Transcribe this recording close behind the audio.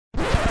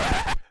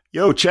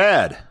Yo,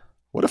 Chad,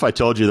 what if I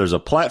told you there's a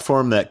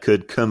platform that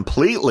could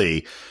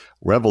completely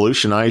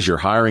revolutionize your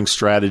hiring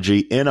strategy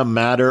in a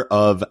matter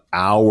of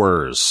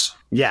hours?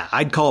 Yeah,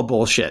 I'd call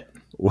bullshit.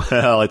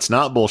 Well, it's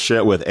not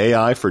bullshit with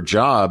AI for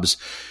Jobs,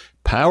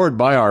 powered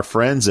by our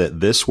friends at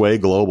This Way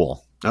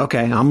Global.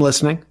 Okay, I'm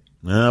listening.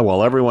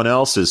 While everyone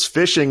else is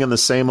fishing in the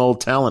same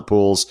old talent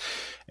pools,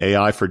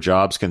 AI for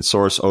Jobs can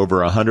source over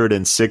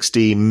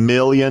 160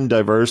 million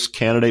diverse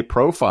candidate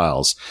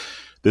profiles.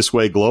 This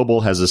Way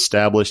Global has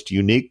established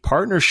unique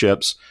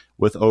partnerships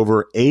with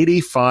over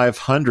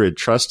 8,500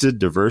 trusted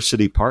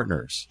diversity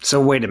partners. So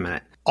wait a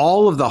minute.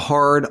 All of the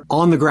hard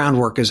on-the-ground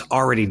work is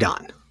already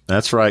done.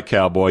 That's right,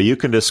 cowboy. You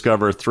can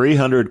discover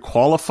 300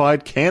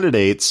 qualified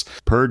candidates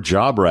per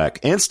job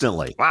rec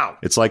instantly. Wow.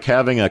 It's like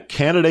having a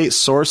candidate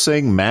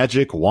sourcing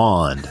magic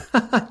wand.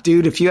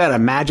 Dude, if you had a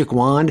magic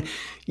wand,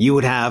 you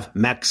would have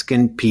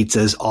Mexican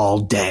pizzas all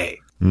day.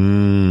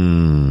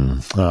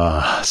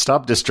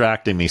 Stop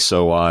distracting me,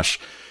 Sowash.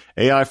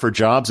 AI for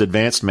Jobs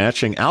advanced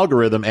matching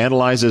algorithm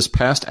analyzes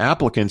past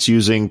applicants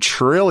using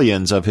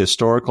trillions of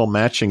historical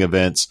matching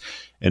events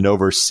and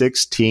over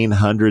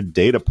 1,600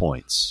 data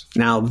points.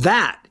 Now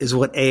that is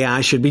what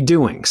AI should be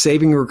doing,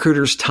 saving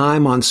recruiters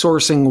time on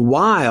sourcing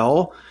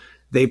while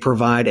they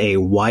provide a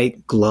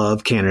white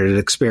glove candidate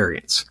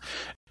experience.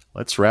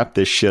 Let's wrap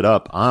this shit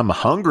up. I'm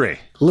hungry.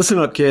 Listen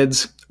up,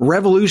 kids.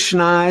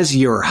 Revolutionize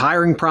your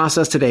hiring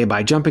process today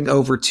by jumping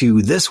over to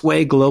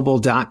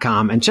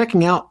thiswayglobal.com and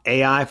checking out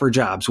AI for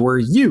Jobs, where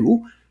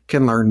you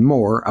can learn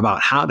more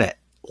about how to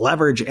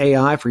leverage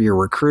AI for your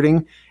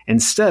recruiting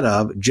instead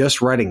of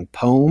just writing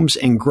poems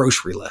and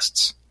grocery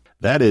lists.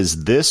 That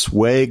is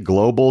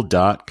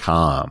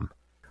thiswayglobal.com.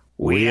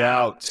 We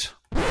out.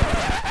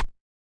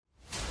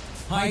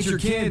 Hide your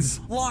kids.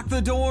 Lock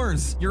the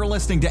doors. You're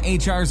listening to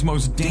HR's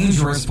most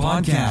dangerous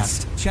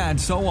podcast. Chad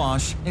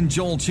Sowash and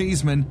Joel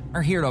Cheeseman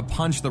are here to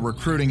punch the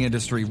recruiting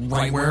industry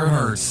right where it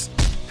hurts.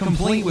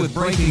 Complete with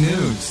breaking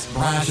news,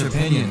 brash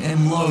opinion,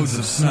 and loads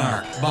of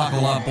snark.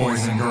 Buckle up,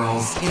 boys and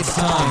girls. It's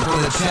time for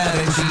the Chad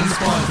and Cheese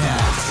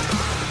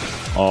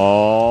Podcast.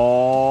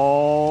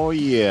 Oh,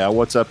 yeah.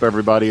 What's up,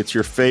 everybody? It's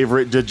your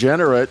favorite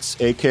degenerates,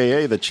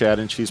 a.k.a. the Chad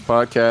and Cheese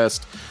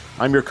Podcast.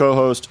 I'm your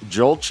co-host,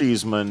 Joel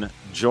Cheeseman,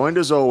 joined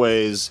as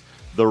always,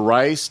 the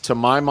rice to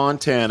my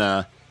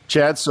Montana,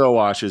 Chad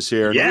Sowash is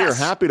here. Yes. And we are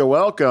happy to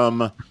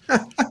welcome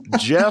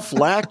Jeff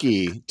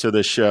Lackey to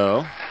the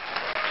show.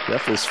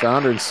 Jeff is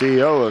founder and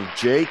CEO of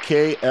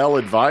JKL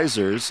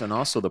Advisors and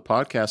also the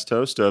podcast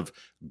host of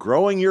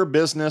Growing Your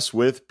Business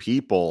with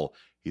People.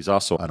 He's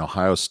also an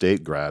Ohio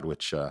State grad,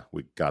 which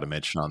we got to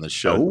mention on this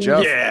show.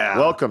 Jeff,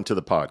 welcome to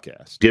the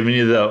podcast. Giving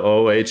you the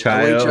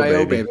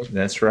OHIO, baby.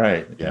 That's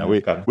right. Yeah,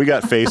 we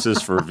got faces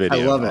for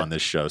video on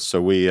this show,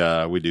 so we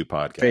do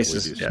podcasts.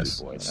 Faces,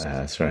 yes,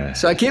 that's right.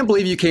 So I can't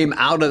believe you came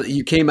out of the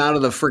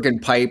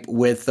friggin' pipe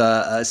with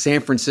a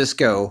San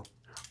Francisco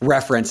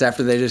reference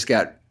after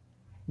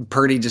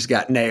Purdy just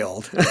got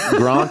nailed.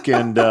 Gronk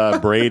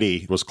and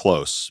Brady was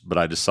close, but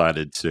I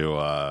decided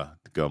to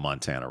go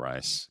Montana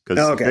Rice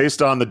because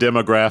based on the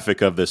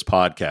demographic of this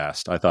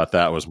podcast, I thought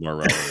that was more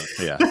relevant.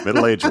 Yeah,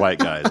 middle-aged white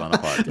guys on a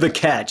podcast. The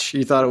catch.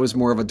 You thought it was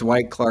more of a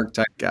Dwight Clark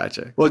type.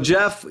 Gotcha. Well,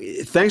 Jeff,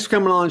 thanks for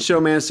coming on the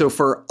show, man. So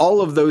for all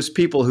of those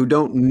people who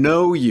don't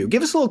know you,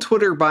 give us a little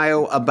Twitter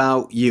bio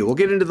about you. We'll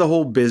get into the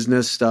whole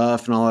business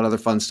stuff and all that other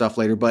fun stuff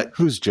later. But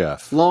who's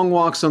Jeff? Long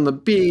walks on the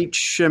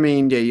beach. I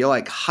mean, yeah, you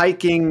like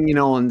hiking,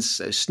 on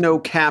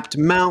snow-capped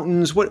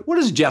mountains. What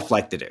does Jeff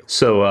like to do?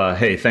 So,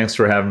 hey, thanks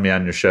for having me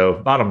on your show.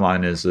 Bottom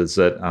line is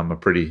that I'm a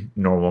pretty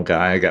normal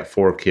guy. I got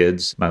 4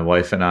 kids. My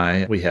wife and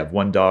I, we have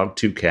 1 dog,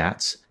 2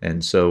 cats.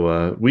 And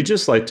so we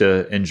just like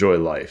to enjoy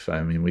life.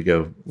 I mean, we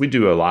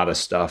do a lot of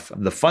stuff.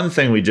 The fun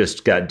thing we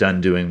just got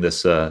done doing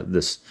this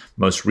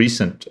most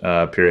recent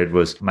period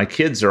was my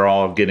kids are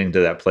all getting to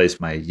that place.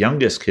 My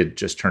youngest kid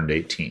just turned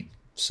 18.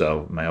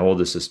 So my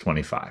oldest is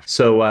 25.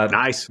 So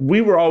nice.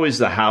 We were always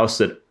the house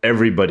that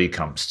everybody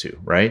comes to,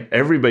 right?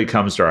 Everybody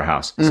comes to our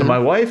house. Mm-hmm. So my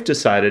wife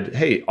decided,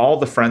 hey, all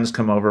the friends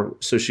come over.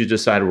 So she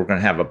decided we're going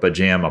to have a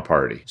pajama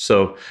party.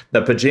 So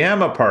the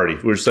pajama party,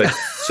 we're just like,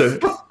 so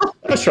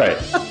that's right.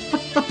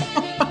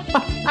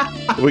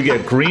 We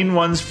get green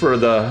ones for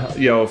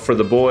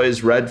the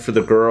boys, red for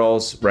the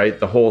girls, right?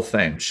 The whole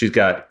thing. She's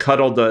got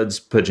Cuddle Duds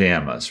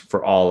pajamas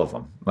for all of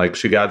them. Like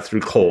she got through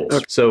Kohl's.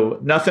 Okay. So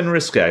nothing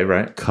risque,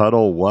 right?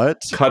 Cuddle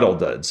what? Cuddle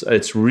Duds.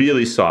 It's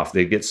really soft.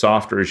 They get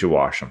softer as you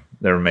wash them.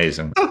 They're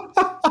amazing.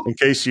 In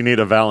case you need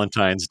a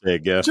Valentine's Day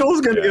gift.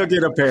 Joel's going to go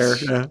get a pair.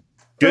 Yeah.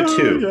 Get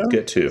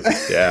two.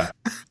 Yeah.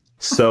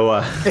 So,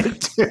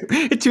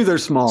 they're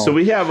small. So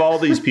we have all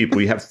these people.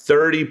 We have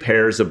 30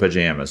 pairs of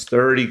pajamas,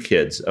 30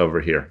 kids over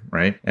here,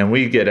 right? And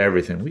we get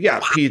everything. We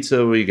got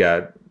pizza. We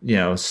got,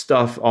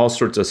 stuff, all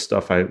sorts of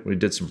stuff. We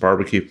did some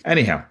barbecue.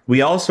 Anyhow,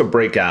 we also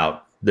break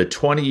out the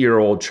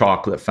 20-year-old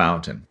chocolate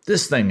fountain.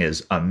 This thing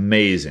is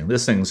amazing.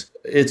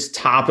 It's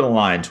top of the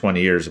line 20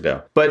 years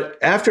ago. But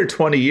after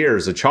 20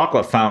 years, a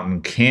chocolate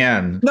fountain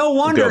can No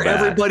wonder go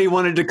bad. Everybody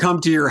wanted to come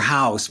to your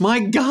house.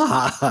 My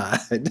God.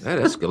 That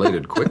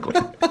escalated quickly.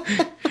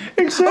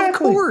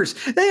 Exactly. Of course.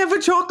 They have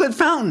a chocolate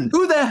fountain.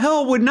 Who the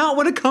hell would not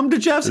want to come to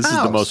Jeff's house? This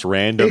is the most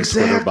random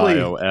Exactly. Twitter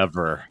bio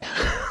ever.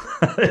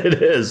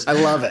 It is. I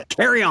love it.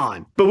 Carry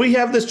on. But we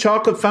have this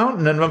chocolate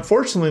fountain, and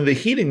unfortunately, the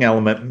heating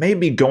element may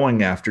be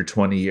going after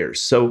 20 years.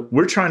 So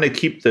we're trying to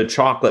keep the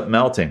chocolate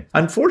melting.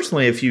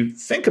 Unfortunately, if you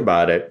think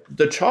about it,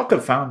 the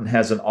chocolate fountain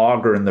has an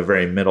auger in the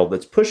very middle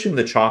that's pushing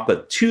the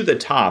chocolate to the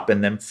top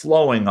and then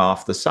flowing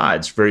off the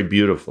sides very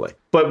beautifully.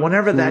 But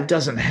whenever that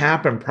doesn't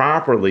happen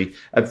properly,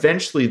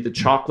 eventually the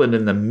chocolate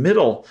in the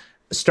middle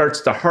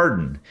starts to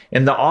harden.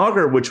 And the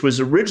auger, which was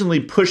originally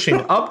pushing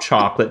up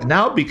chocolate,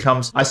 now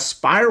becomes a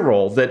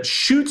spiral that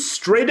shoots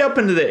straight up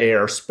into the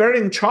air,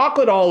 spreading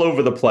chocolate all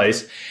over the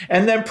place,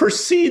 and then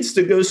proceeds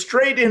to go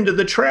straight into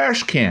the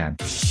trash can.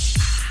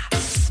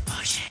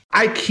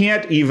 I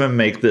can't even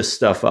make this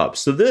stuff up.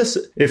 So this,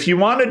 if you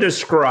want to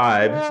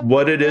describe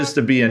what it is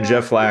to be in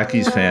Jeff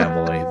Lackey's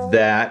family,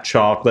 that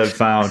chocolate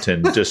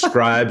fountain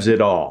describes it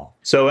all.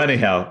 So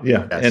anyhow,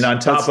 yeah. Yes, and on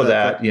top of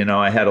that,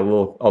 I had a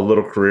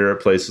little career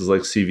at places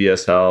like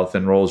CVS Health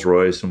and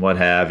Rolls-Royce and what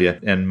have you.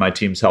 And my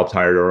team's helped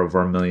hire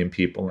over 1 million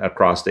people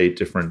across 8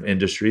 different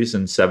industries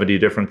in 70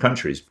 different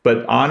countries.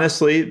 But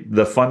honestly,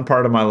 the fun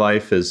part of my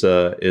life is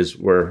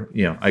where,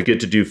 I get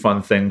to do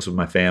fun things with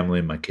my family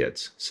and my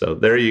kids. So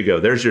there you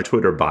go. There's your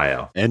Twitter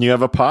bio. And you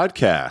have a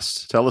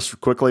podcast. Tell us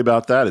quickly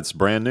about that. It's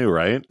brand new,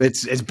 right?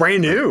 It's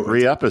brand new.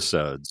 3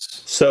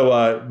 episodes.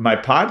 So my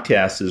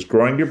podcast is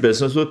Growing Your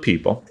Business with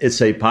People.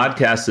 It's a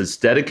podcast that's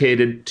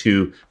dedicated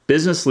to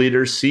business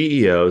leaders,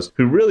 CEOs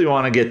who really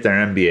want to get their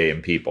MBA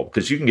in people,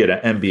 because you can get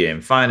an MBA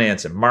in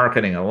finance and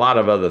marketing and a lot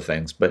of other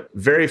things, but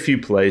very few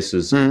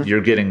places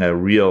you're getting a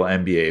real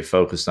MBA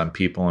focused on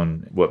people.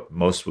 And what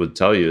most would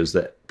tell you is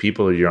that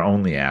people are your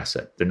only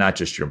asset. They're not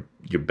just your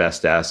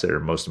best asset or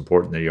most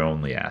important, they're your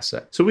only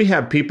asset. So we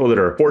have people that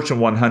are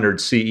Fortune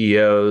 100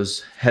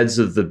 CEOs, heads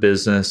of the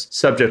business,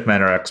 subject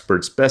matter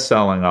experts,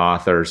 best-selling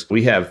authors.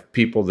 We have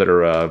people that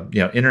are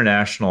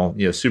international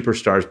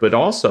superstars, but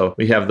also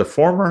we have the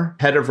former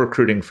head of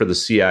recruiting for the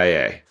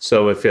CIA.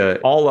 So if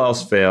all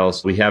else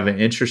fails, we have an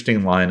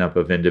interesting lineup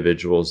of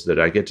individuals that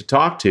I get to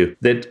talk to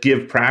that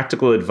give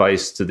practical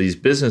advice to these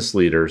business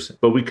leaders,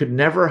 but we could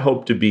never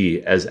hope to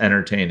be as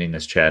entertaining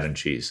as Chad and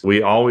Cheese.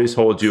 We always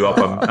hold you up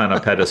on a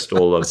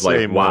pedestal of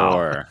like,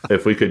 wow,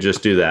 if we could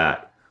just do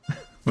that.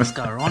 It's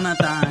Corona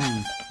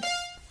time.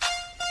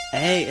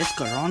 Hey, it's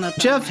Corona time.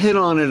 Jeff hit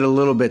on it a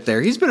little bit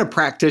there. He's been a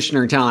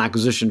practitioner in talent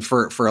acquisition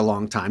for a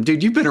long time.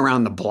 Dude, you've been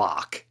around the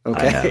block,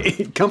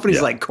 okay?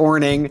 Companies like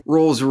Corning,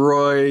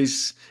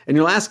 Rolls-Royce, and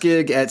your last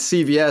gig at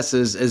CVS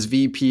as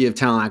VP of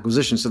Talent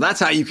Acquisition. So that's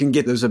how you can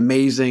get those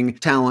amazing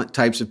talent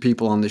types of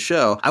people on the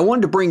show. I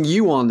wanted to bring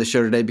you on the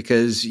show today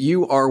because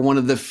you are one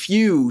of the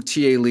few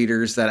TA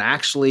leaders that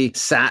actually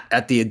sat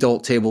at the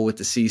adult table with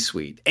the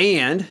C-suite.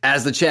 And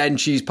as the Chad and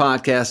Cheese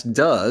podcast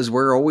does,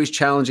 we're always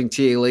challenging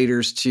TA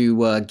leaders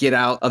to get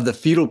out of the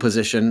fetal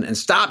position and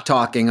stop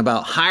talking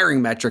about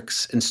hiring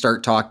metrics and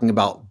start talking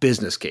about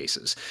business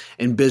cases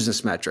and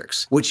business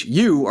metrics, which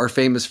you are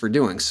famous for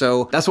doing.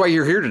 So that's why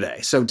you're here today.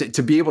 So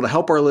to be able to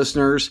help our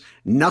listeners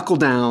knuckle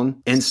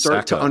down and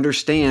start to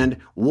understand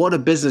what a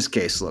business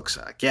case looks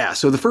like. Yeah.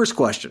 So the first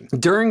question,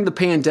 during the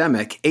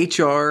pandemic,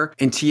 HR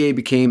and TA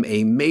became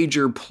a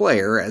major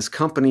player as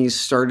companies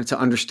started to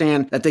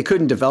understand that they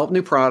couldn't develop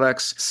new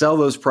products, sell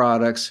those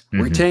products,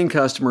 retain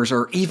customers,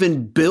 or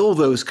even bill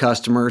those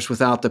customers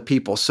without the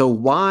people. So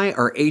why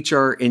are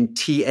HR and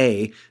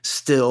TA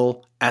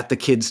still at the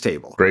kids'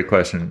 table? Great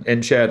question.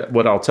 And Chad,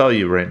 what I'll tell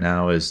you right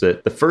now is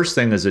that the first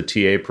thing as a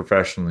TA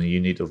professional you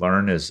need to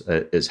learn is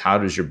how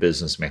does your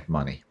business make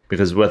money?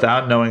 Because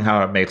without knowing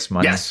how it makes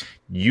money,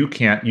 you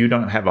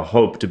don't have a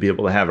hope to be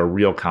able to have a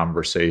real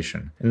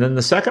conversation. And then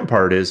the second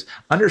part is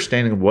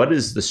understanding what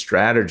is the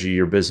strategy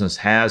your business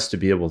has to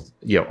be able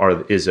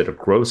to, is it a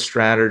growth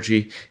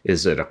strategy?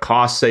 Is it a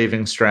cost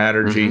saving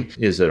strategy?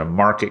 Is it a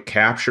market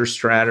capture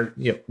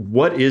strategy?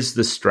 What is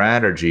the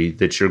strategy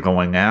that you're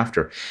going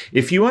after?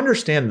 If you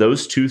understand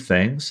those two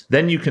things,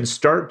 then you can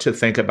start to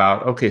think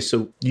about, okay,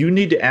 so you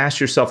need to ask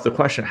yourself the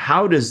question,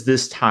 how does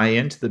this tie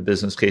into the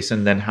business case?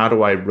 And then how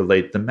do I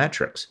relate the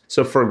metrics?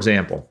 So for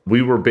example,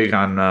 we were big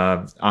on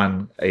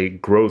a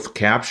growth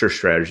capture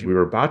strategy. We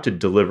were about to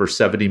deliver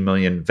 70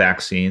 million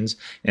vaccines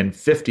and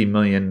 50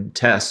 million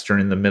tests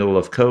during the middle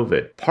of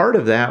COVID. Part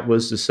of that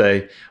was to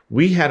say,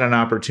 we had an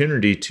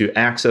opportunity to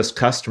access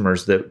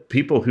customers, that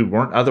people who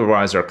weren't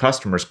otherwise our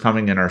customers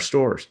coming in our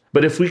stores.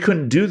 But if we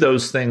couldn't do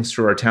those things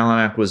through our talent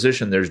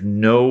acquisition, there's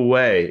no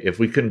way, if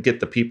we couldn't get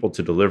the people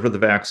to deliver the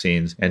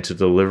vaccines and to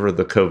deliver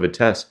the COVID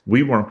tests,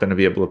 we weren't going to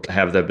be able to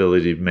have the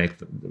ability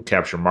to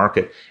capture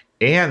market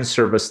and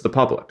service the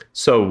public.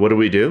 So what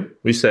do?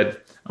 We said,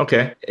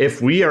 okay,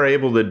 if we are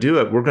able to do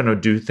it, we're going to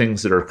do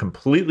things that are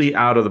completely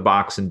out of the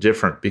box and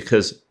different,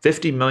 because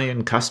 50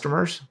 million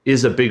customers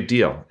is a big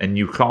deal. And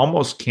you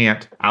almost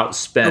can't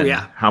outspend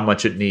how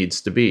much it needs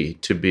to be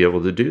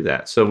able to do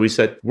that. So we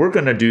said, we're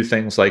going to do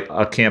things like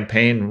a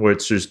campaign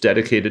which is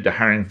dedicated to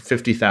hiring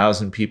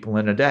 50,000 people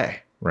in a day.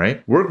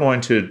 right? We're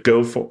going to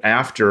go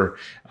after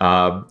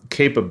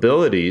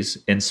capabilities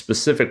in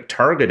specific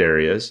target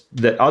areas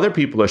that other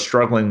people are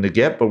struggling to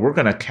get, but we're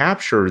going to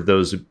capture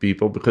those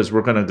people because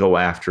we're going to go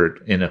after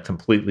it in a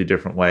completely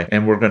different way.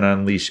 And we're going to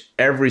unleash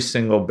every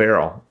single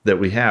barrel that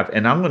we have.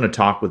 And I'm going to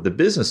talk with the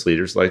business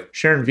leaders like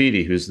Sharon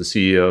Vitti, who's the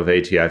CEO of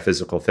ATI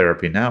Physical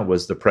Therapy now,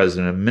 was the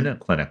president of Minute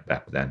Clinic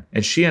back then.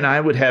 And she and I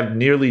would have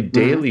nearly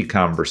daily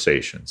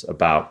conversations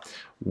about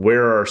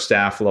where our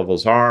staff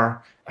levels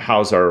are,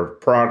 how's our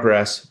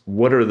progress,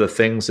 what are the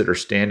things that are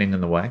standing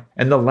in the way.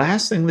 And the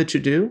last thing that you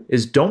do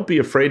is don't be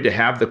afraid to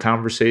have the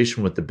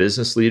conversation with the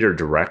business leader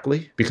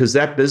directly, because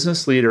that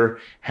business leader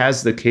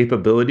has the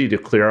capability to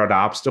clear out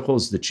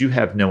obstacles that you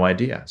have no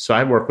idea. So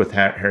I work with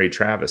Harry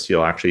Travis.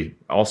 He'll actually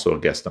also a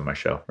guest on my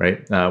show,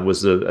 right?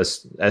 Was a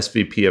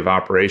SVP of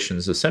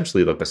operations,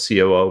 essentially like a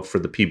COO for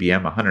the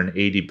PBM,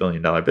 $180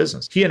 billion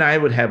business. He and I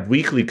would have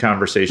weekly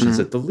conversations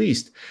at the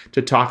least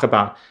to talk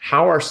about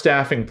how our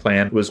staffing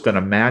plan was going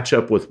to match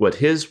up with what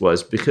his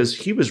was, because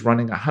he was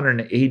running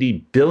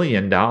 $180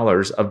 billion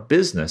of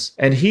business.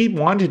 And he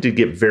wanted to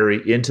get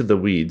very into the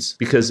weeds,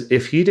 because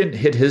if he didn't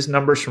hit his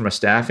numbers from a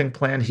staffing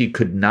plan, he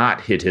could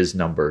not hit his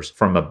numbers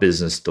from a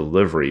business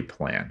delivery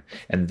plan.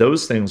 And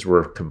those things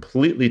were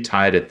completely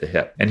tied at the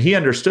hip. And he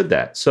understood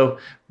that. So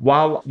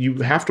while you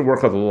have to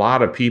work with a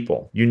lot of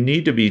people, you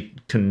need to be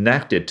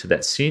connected to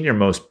that senior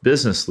most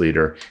business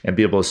leader and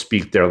be able to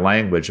speak their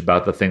language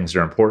about the things that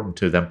are important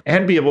to them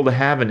and be able to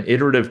have an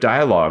iterative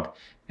dialogue.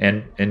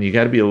 And you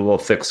got to be a little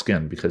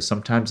thick-skinned, because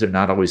sometimes they're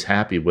not always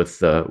happy with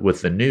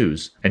the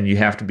news. And you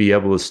have to be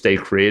able to stay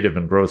creative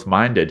and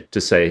growth-minded to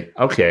say,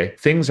 okay,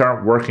 things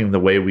aren't working the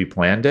way we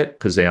planned it,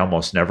 because they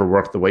almost never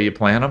work the way you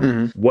plan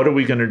them. What are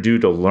we going to do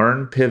to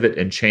learn, pivot,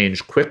 and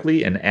change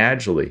quickly and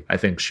agilely? I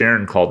think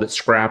Sharon called it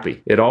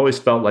scrappy. It always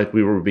felt like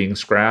we were being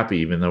scrappy,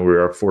 even though we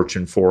were a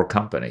Fortune 4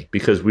 company,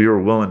 because we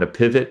were willing to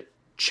pivot,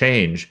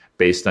 change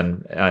based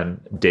on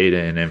data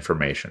and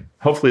information.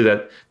 Hopefully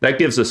that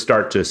gives a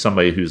start to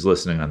somebody who's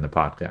listening on the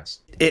podcast.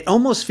 It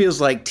almost feels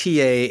like TA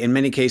in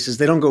many cases,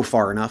 they don't go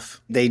far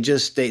enough. They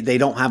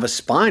don't have a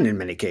spine in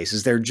many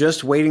cases. They're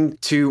just waiting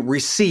to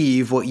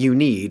receive what you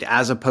need,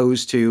 as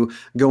opposed to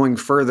going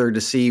further to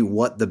see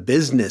what the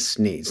business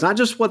needs. Not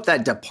just what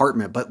that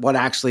department, but what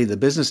actually the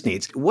business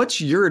needs.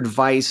 What's your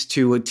advice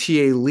to a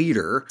TA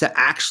leader to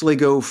actually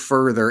go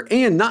further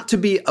and not to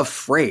be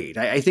afraid?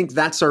 I think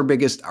that's our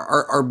biggest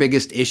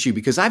issue,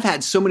 because I've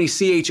had so many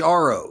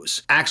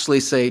CHROs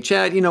actually say,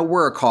 Chad,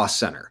 we're a cost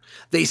center.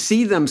 They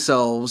see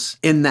themselves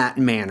in that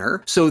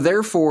manner. So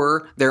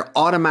therefore, they're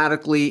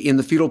automatically in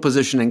the fetal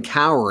position and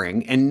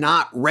cowering and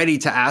not ready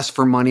to ask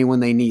for money when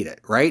they need it,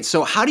 right?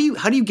 So how do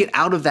you get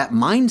out of that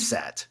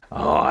mindset?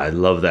 Oh, I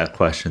love that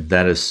question.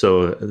 That is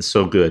so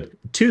good.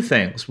 Two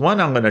things. One,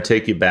 I'm going to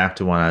take you back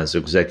to when I was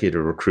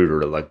executive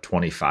recruiter at like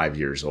 25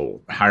 years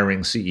old,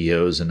 hiring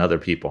CEOs and other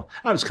people.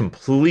 I was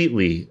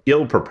completely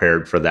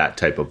ill-prepared for that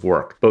type of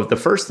work. But the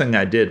first thing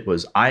I did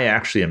was I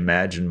actually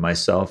imagined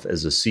myself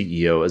as a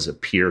CEO, as a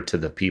peer to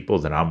the people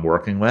that I'm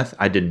working with.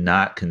 I did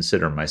not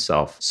consider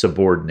myself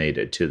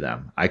subordinated to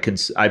them. I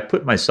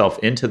put myself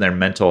into their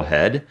mental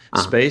head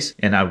space,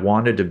 and I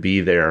wanted to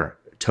be there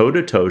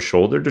toe-to-toe,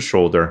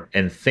 shoulder-to-shoulder,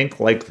 and think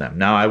like them.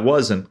 Now, I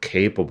wasn't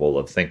capable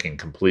of thinking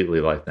completely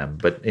like them,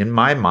 but in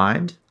my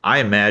mind, I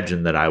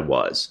imagined that I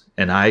was.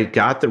 And I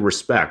got the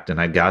respect,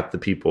 and I got the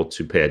people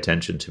to pay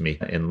attention to me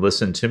and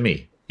listen to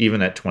me,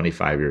 even at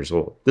 25 years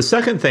old. The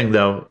second thing,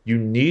 though, you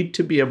need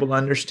to be able to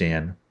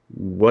understand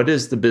what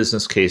is the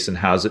business case and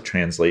how does it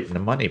translate into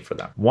money for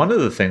them? One of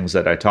the things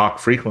that I talk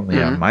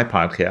frequently on my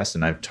podcast,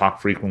 and I've talked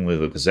frequently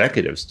with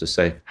executives, to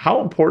say,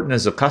 how important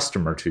is a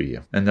customer to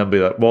you? And they'll be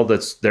like, well,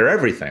 they're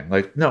everything.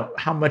 Like, no,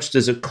 how much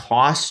does it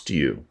cost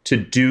you to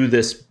do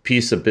this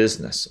piece of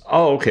business?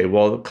 Oh, okay,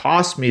 well, it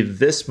costs me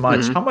this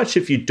much. How much,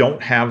 if you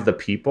don't have the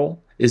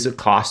people, is it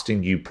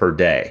costing you per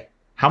day?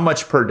 How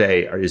much per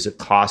day is it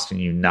costing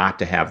you not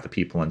to have the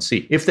people in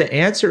seat? If the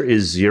answer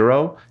is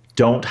zero,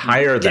 don't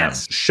hire them.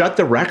 Yes. Shut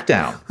the rec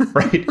down,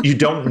 right? You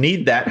don't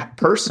need that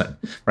person,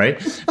 right?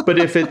 But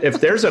if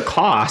there's a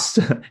cost,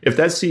 if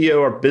that CEO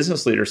or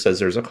business leader says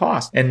there's a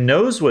cost and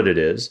knows what it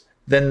is,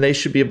 then they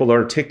should be able to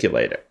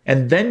articulate it.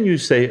 And then you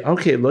say,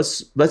 okay,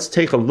 let's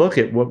take a look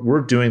at what we're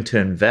doing to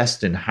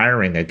invest in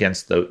hiring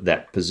against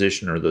that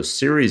position or those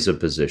series of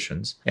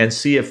positions and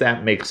see if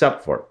that makes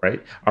up for it,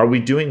 right? Are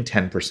we doing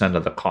 10%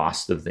 of the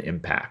cost of the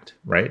impact,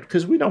 right?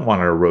 Because we don't want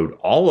to erode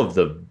all of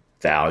the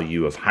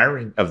value of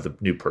hiring of the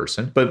new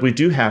person, but we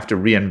do have to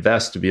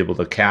reinvest to be able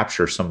to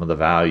capture some of the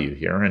value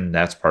here, and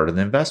that's part of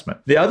the investment.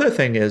 The other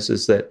thing is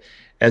that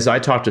as I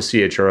talk to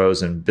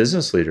CHROs and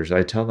business leaders,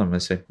 I tell them, I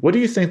say, what do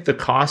you think the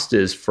cost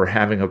is for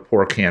having a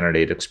poor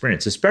candidate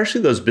experience,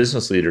 especially those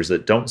business leaders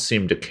that don't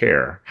seem to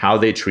care how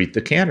they treat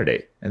the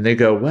candidate? And they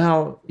go,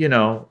 well,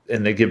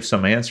 and they give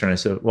some answer. And I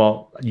said,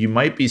 well, you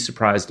might be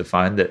surprised to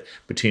find that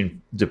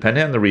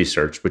depending on the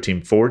research,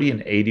 between 40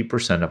 and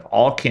 80% of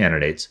all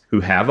candidates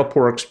who have a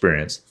poor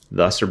experience,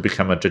 thus are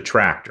become a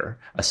detractor,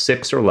 a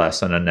 6 or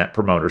less on a net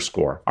promoter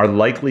score, are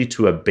likely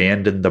to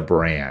abandon the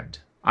brand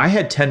I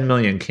had 10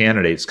 million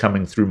candidates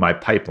coming through my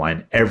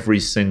pipeline every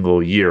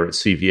single year at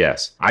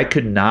CVS. I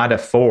could not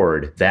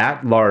afford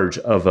that large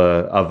of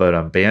an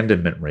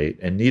abandonment rate,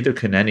 and neither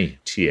can any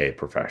TA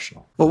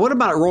professional. Well, what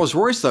about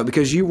Rolls-Royce, though?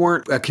 Because you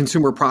weren't a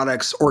consumer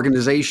products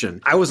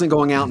organization. I wasn't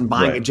going out and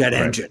buying a jet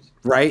engine,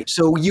 right?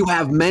 So you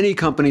have many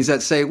companies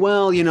that say,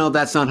 well,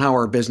 that's not how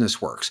our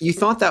business works. You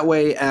thought that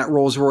way at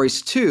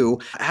Rolls-Royce, too.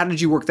 How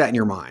did you work that in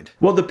your mind?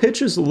 Well, the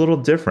pitch is a little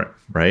different,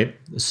 right?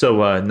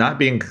 So not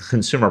being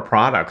consumer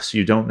products,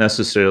 you don't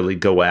necessarily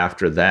go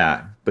after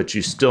that, but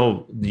you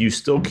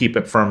still keep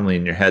it firmly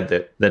in your head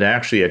that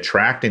actually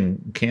attracting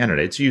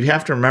candidates, you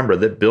have to remember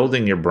that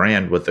building your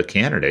brand with the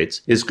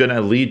candidates is going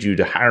to lead you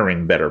to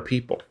hiring better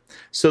people.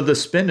 So the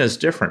spin is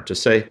different to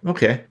say,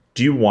 okay,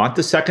 do you want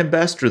the second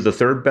best or the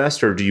third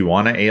best, or do you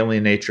want to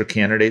alienate your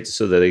candidates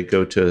so that they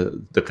go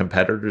to the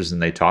competitors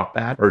and they talk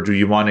bad? Or do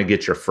you want to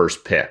get your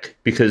first pick?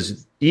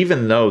 Because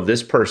even though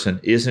this person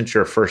isn't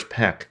your first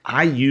pick,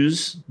 I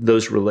use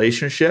those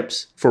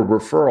relationships for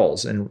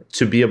referrals and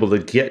to be able to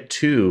get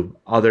to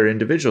other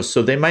individuals.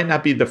 So they might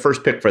not be the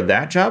first pick for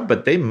that job,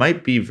 but they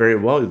might be very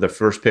well the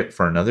first pick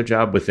for another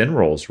job within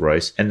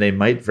Rolls-Royce. And they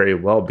might very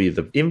well be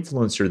the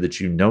influencer that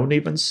you don't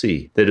even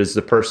see, that is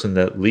the person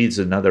that leads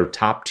another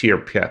top tier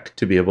pick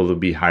to be able to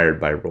be hired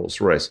by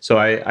Rolls-Royce. So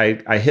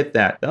I hit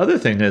that. The other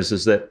thing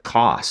is that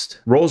cost.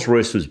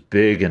 Rolls-Royce was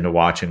big into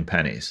watching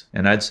pennies.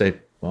 And I'd say,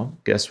 well,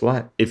 guess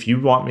what? If you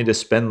want me to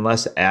spend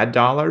less ad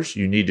dollars,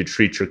 you need to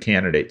treat your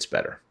candidates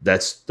better.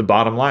 That's the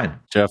bottom line.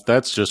 Jeff,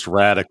 that's just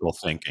radical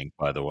thinking,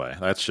 by the way.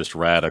 That's just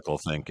radical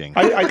thinking.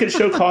 I could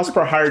show cost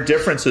per hire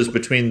differences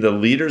between the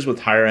leaders with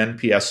higher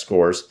NPS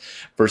scores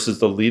versus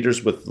the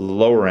leaders with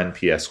lower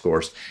NPS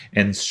scores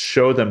and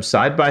show them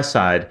side by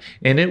side.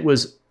 And it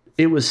was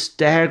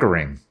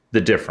staggering,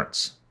 the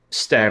difference.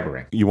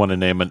 Staggering. You want to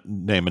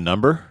name a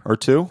number or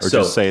two, or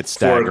just say it's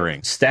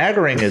staggering?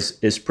 Staggering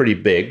is pretty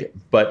big,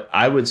 but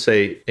I would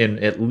say in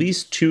at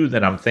least two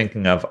that I'm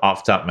thinking of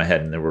off the top of my head,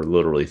 and there were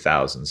literally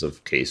thousands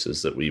of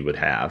cases that we would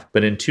have.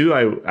 But in two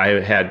I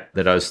had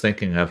that I was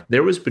thinking of,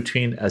 there was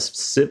between a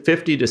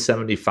 50 to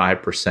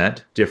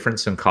 75%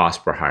 difference in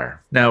cost per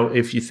hire. Now,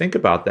 if you think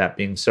about that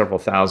being several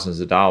thousands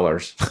of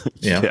dollars,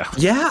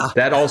 yeah,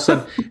 that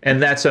also,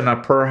 and that's on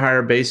a per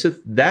hire basis,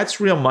 that's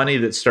real money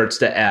that starts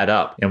to add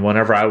up. And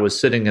whenever I was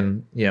sitting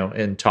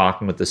and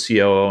talking with the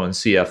COO and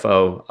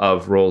CFO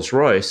of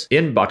Rolls-Royce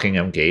in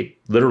Buckingham Gate,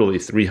 literally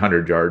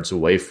 300 yards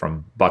away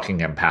from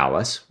Buckingham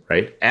Palace,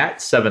 right, at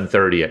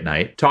 7:30 at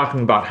night,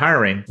 talking about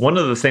hiring, one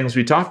of the things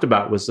we talked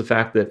about was the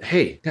fact that,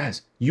 hey,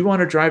 guys, you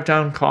want to drive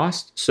down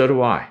cost? So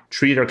do I.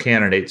 Treat our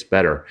candidates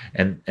better.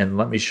 And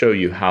let me show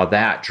you how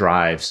that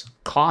drives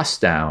costs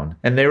down.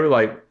 And they were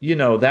like,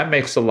 that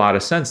makes a lot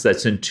of sense.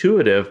 That's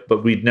intuitive,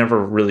 but we'd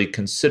never really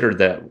considered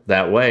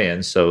that way.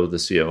 And so the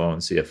COO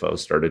and CFO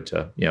started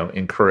to,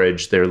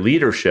 encourage their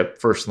leadership,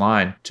 first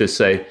line, to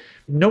say,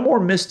 no more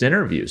missed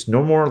interviews,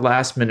 no more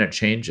last minute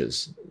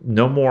changes,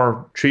 no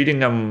more treating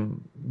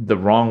them the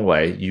wrong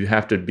way. You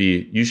should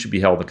be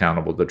held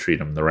accountable to treat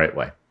them the right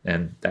way.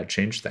 And that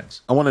changed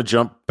things. I want to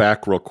jump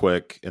back real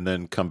quick and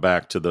then come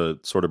back to the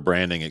sort of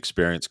branding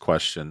experience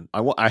question.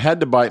 I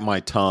had to bite my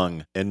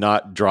tongue and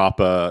not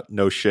drop a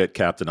no shit,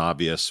 Captain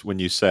Obvious, when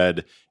you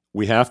said,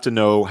 we have to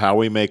know how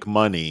we make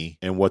money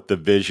and what the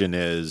vision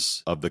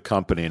is of the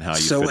company and how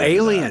you so fit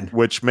alien into that,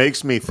 which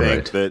makes me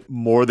think that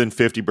more than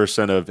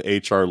 50% of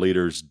HR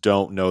leaders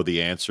don't know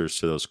the answers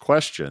to those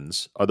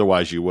questions.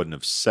 Otherwise, you wouldn't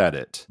have said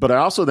it. But I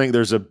also think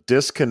there's a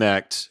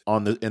disconnect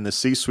in the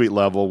C-suite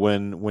level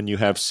when you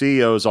have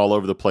CEOs all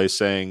over the place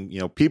saying,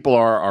 people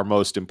are our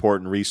most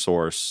important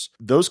resource.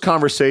 Those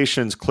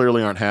conversations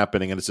clearly aren't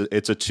happening, and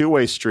it's a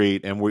two-way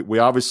street. And we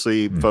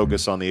obviously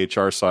focus on the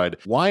HR side.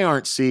 Why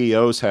aren't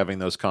CEOs having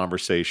those conversations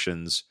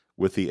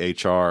with the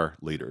HR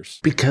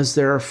leaders? Because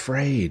they're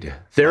afraid.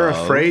 They're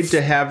afraid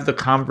to have the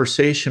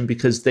conversation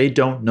because they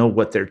don't know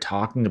what they're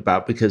talking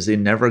about because they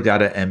never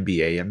got an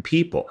MBA in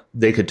people.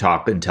 They could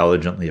talk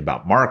intelligently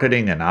about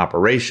marketing and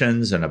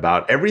operations and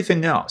about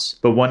everything else.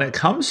 But when it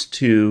comes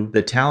to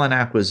the talent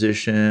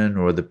acquisition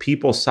or the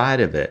people side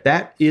of it,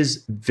 that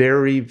is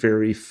very,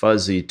 very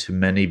fuzzy to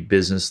many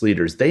business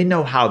leaders. They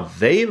know how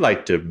they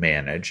like to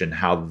manage and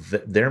how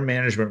their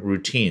management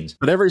routines.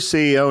 But every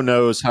CEO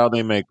knows how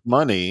they make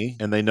money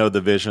and they know the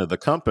vision of the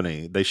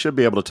company. They should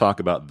be able to talk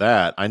about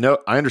that. I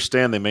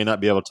understand they may not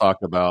be able to talk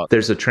about.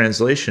 There's a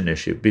translation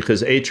issue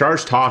because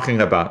HR's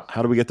talking about.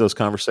 How do we get those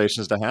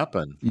conversations to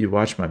happen? You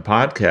watch my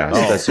podcast.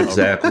 That's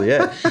exactly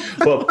it.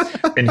 Well,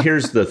 and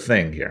here's the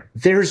thing here.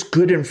 There's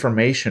good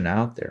information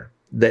out there.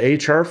 The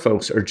HR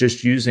folks are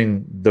just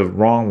using the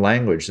wrong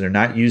language. They're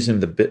not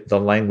using the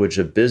language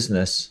of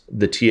business.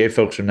 The TA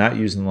folks are not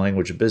using the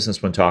language of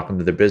business when talking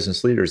to their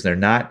business leaders. They're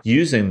not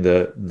using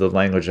the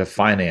language of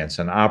finance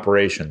and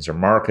operations or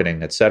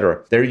marketing, et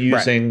cetera. They're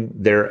using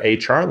their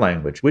HR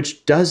language,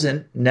 which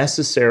doesn't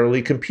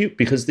necessarily compute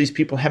because these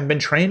people haven't been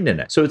trained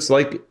in it. So it's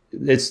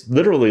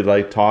literally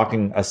like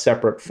talking a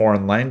separate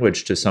foreign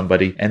language to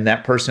somebody and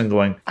that person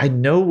going, I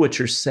know what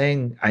you're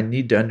saying, I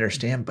need to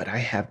understand, but I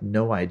have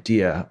no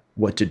idea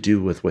what to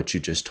do with what you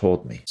just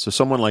told me. So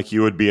someone like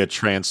you would be a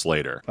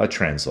translator. A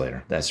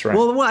translator. That's right.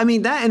 Well, I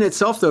mean, that in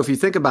itself, though, if you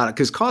think about it,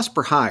 because cost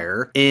per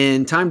hire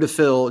and time to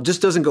fill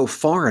just doesn't go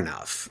far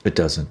enough. It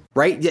doesn't.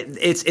 Right?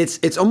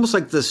 It's almost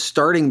like the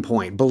starting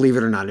point, believe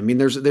it or not. I mean,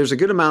 there's a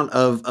good amount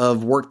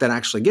of work that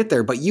actually get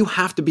there, but you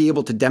have to be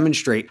able to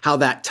demonstrate how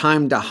that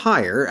time to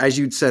hire, as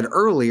you'd said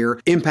earlier,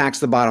 impacts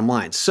the bottom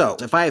line. So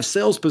if I have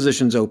sales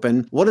positions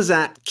open, what does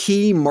that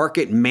key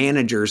market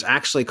managers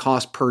actually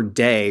cost per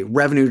day,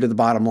 revenue to the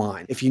bottom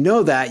line? If you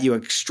know that, you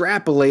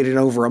extrapolate it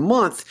over a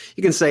month,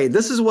 you can say,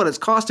 this is what it's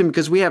costing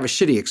because we have a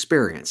shitty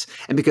experience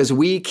and because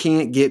we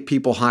can't get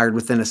people hired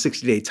within a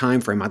 60-day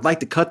time frame. I'd like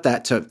to cut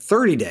that to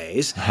 30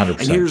 days. 100%.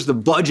 And here's the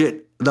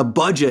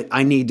budget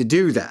I need to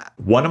do that.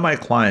 One of my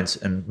clients,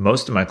 and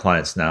most of my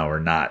clients now are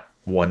not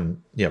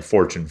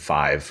Fortune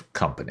 5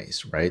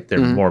 companies, right? They're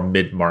more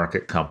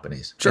mid-market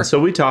companies. Sure. And so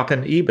we talk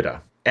in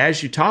EBITDA.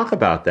 As you talk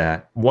about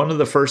that, one of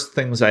the first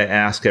things I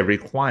ask every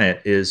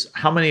client is,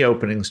 how many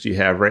openings do you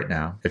have right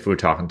now, if we're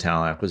talking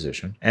talent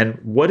acquisition? And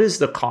what is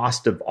the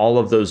cost of all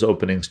of those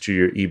openings to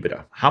your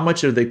EBITDA? How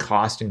much are they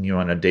costing you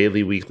on a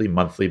daily, weekly,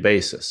 monthly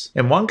basis?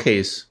 In one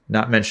case,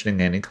 not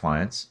mentioning any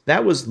clients,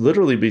 that was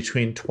literally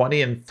between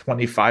 $20 and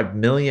 $25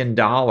 million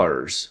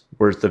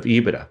worth of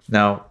EBITDA.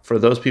 Now, for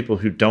those people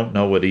who don't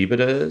know what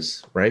EBITDA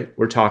is, right,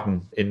 we're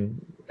talking in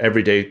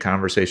everyday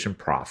conversation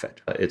profit.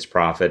 It's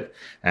profit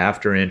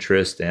after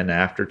interest and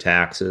after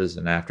taxes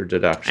and after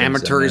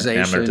deductions,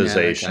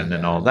 amortization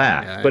and all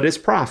that. Yeah. But it's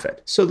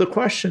profit. So the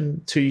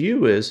question to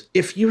you is,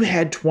 if you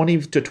had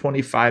 $20 to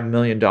 $25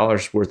 million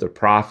worth of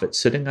profit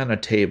sitting on a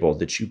table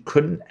that you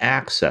couldn't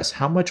access,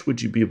 how much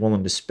would you be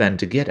willing to spend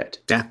to get it?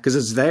 Yeah, because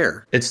it's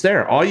there. It's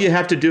there. All you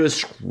have to do is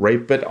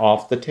scrape it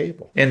off the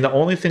table. And the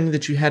only thing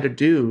that you had to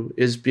do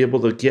is be able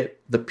to get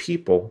the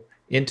people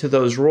into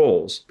those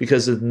roles,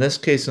 because in this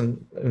case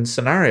in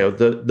scenario,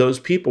 those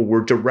people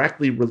were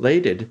directly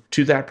related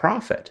to that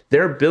profit.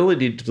 Their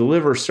ability to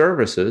deliver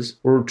services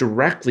were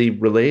directly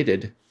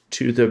related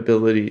to the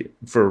ability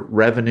for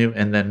revenue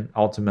and then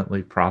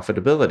ultimately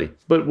profitability.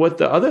 But what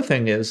the other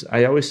thing is,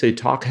 I always say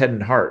talk head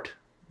and heart,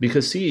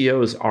 because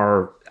CEOs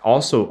are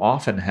also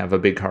often have a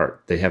big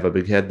heart. They have a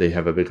big head, they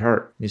have a big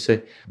heart. You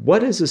say,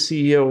 what is a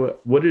CEO?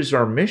 What is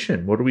our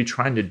mission? What are we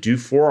trying to do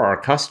for our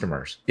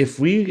customers? If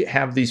we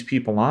have these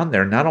people on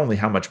there, not only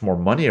how much more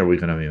money are we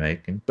going to be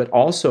making, but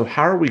also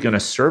how are we going to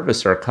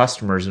service our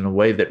customers in a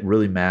way that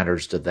really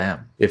matters to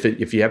them?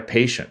 If you have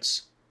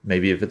patients,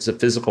 maybe if it's a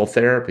physical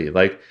therapy,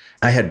 like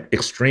I had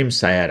extreme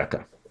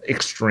sciatica.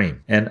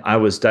 Extreme. And I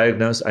was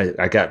diagnosed.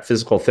 I got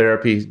physical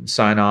therapy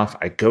sign off.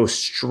 I go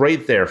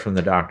straight there from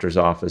the doctor's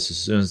office as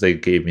soon as they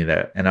gave me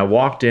that. And I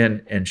walked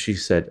in and she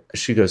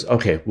goes,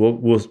 okay,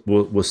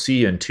 we'll see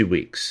you in 2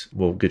 weeks.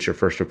 We'll get your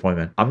first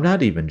appointment. I'm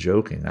not even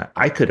joking.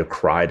 I could have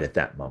cried at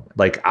that moment.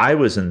 Like I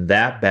was in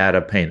that bad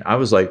of pain. I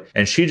was like,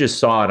 and she just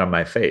saw it on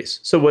my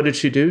face. So what did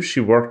she do? She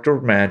worked her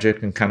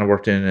magic and kind of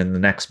worked in, and the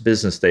next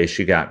business day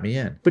she got me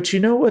in. But you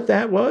know what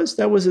that was?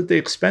 That was at the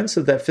expense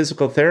of that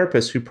physical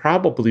therapist who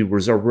probably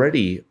was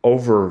already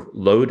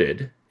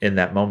overloaded in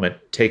that moment,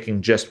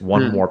 taking just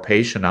one more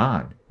patient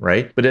on,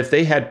 right? But if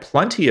they had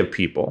plenty of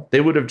people, they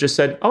would have just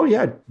said, oh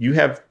yeah, you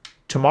have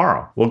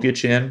tomorrow. We'll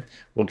get you in,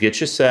 we'll get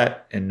you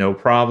set, and no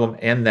problem.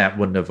 And that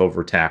wouldn't have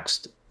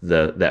overtaxed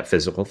that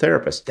physical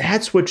therapist.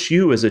 That's what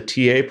you as a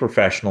TA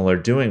professional are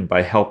doing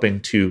by helping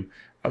to,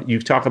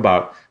 you talk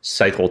about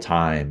cycle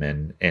time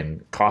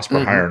and cost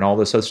per hire and all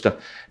this other stuff.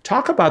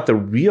 Talk about the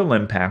real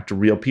impact to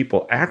real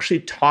people.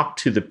 Actually talk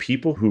to the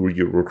people who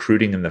you're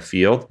recruiting in the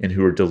field and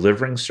who are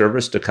delivering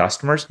service to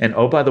customers. And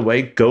oh, by the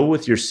way, go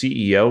with your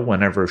CEO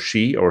whenever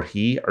she or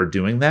he are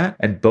doing that.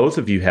 And both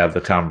of you have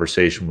the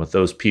conversation with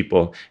those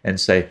people and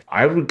say,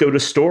 I would go to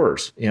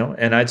stores,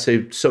 and I'd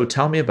say, so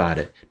tell me about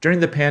it.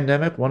 During the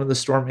pandemic, one of the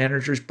store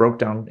managers broke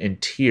down in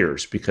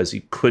tears because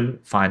he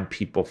couldn't find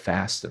people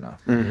fast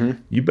enough.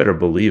 You better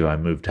believe I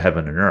moved to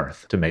heaven and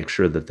earth to make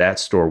sure that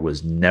store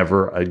was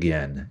never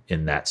again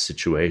in that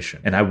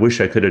situation. And I wish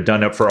I could have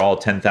done it for all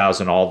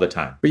 10,000 all the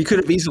time. But you could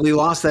have easily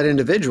lost that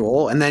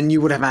individual, and then you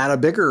would have had a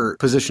bigger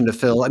position to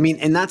fill. I mean,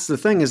 and that's the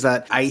thing, is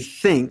that I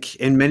think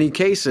in many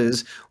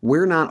cases,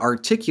 we're not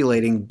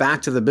articulating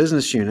back to the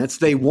business units.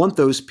 They want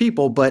those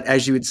people, but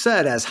as you had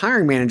said, as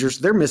hiring managers,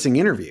 they're missing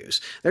interviews.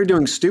 They're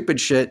doing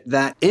stupid shit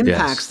that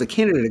impacts the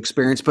candidate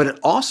experience, but it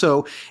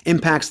also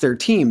impacts their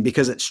team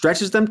because it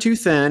stretches them too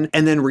thin,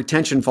 and then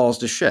retention falls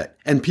to shit.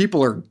 And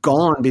people are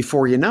gone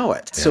before you know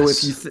it. So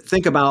if you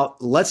think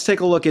about, let's take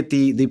a look at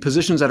the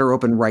positions that are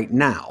open right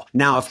now.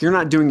 Now, if you're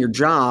not doing your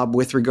job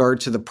with regard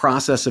to the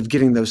process of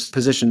getting those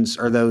positions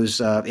or those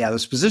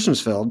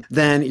positions filled,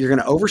 then you're going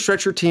to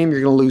overstretch your team.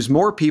 You're going to lose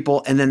more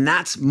people. And then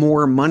that's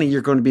more money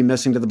you're going to be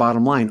missing to the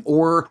bottom line,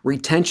 or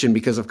retention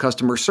because of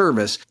customer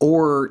service,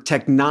 or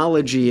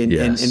technology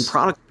and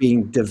product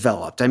being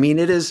developed. I mean,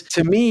 it is,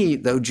 to me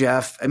though,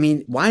 Jeff, I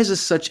mean, why is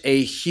this such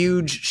a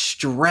huge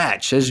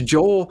stretch, as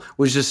Joel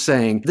was just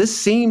saying, this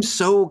seems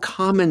so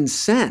common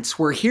sense.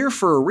 We're here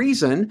for a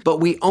reason,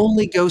 but we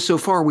only go so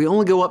far. We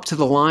only go up to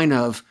the line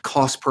of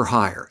cost per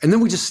hire, and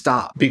then we just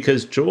stop.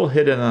 Because Joel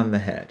hit it on the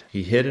head.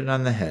 He hit it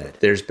on the head.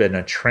 There's been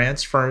a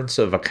transference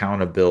of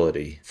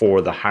accountability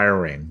for the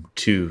hiring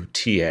to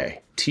TA.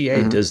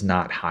 TA does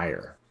not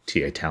hire.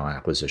 TA Talent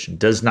Acquisition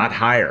does not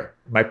hire.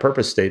 My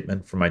purpose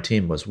statement for my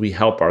team was we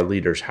help our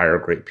leaders hire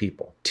great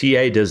people.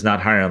 TA does not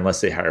hire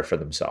unless they hire for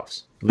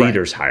themselves.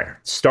 Leaders hire.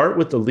 Start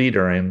with the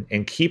leader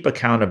and keep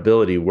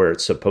accountability where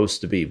it's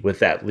supposed to be with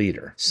that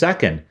leader.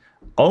 Second,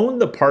 own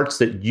the parts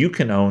that you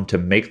can own to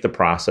make the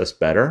process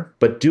better,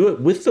 but do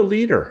it with the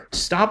leader.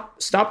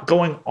 Stop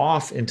going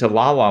off into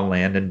la la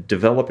land and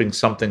developing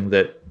something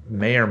that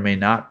may or may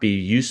not be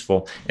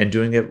useful and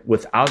doing it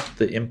without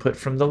the input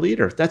from the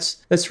leader.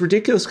 That's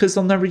ridiculous because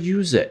they'll never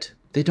use it.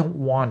 They don't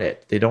want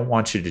it. They don't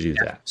want you to do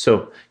that.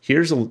 So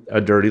here's a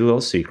dirty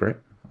little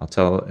secret.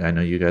 I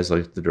know you guys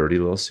like the dirty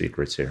little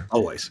secrets here.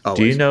 Always.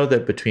 Do you know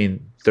that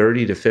between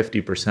 30 to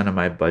 50% of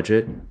my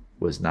budget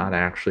was not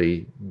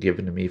actually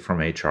given to me from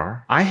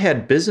HR? I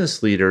had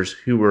business leaders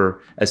who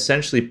were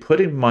essentially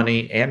putting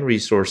money and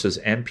resources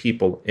and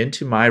people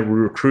into my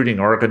recruiting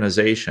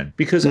organization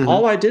because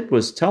all I did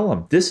was tell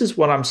them, this is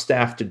what I'm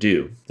staffed to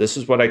do. This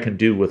is what I can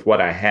do with what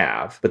I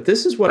have. But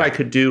this is what I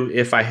could do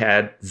if I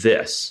had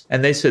this.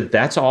 And they said,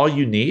 that's all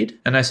you need?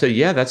 And I said,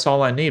 yeah, that's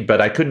all I need. But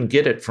I couldn't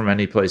get it from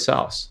anyplace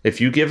else. If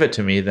you give it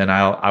to me, then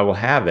I will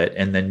have it.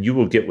 And then you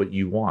will get what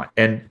you want.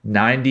 And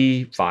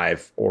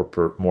 95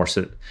 or more,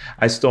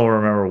 I still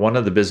remember one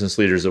of the business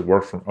leaders that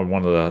worked for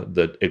one of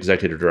the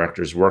executive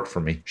directors worked for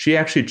me. She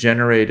actually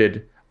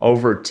generated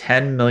over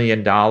 $10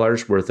 million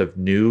worth of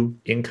new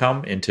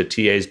income into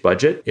TA's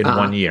budget in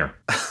 1 year.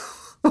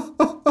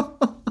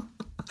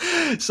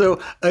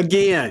 So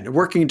again,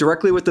 working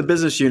directly with the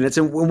business units.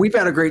 And we've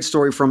had a great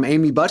story from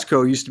Amy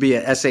Butchko, used to be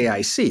at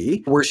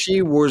SAIC, where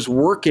she was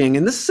working,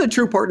 and this is a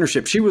true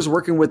partnership. She was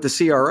working with the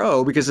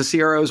CRO because the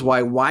CRO is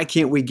why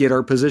can't we get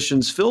our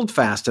positions filled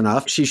fast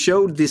enough? She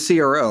showed the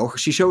CRO,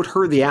 she showed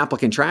her the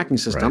applicant tracking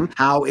system,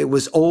 how it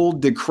was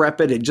old,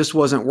 decrepit, it just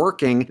wasn't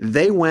working.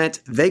 They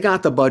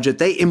got the budget,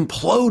 they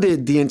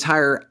imploded the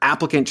entire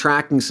applicant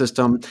tracking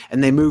system,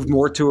 and they moved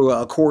more to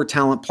a core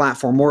talent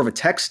platform, more of a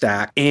tech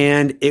stack.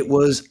 And it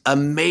was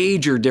a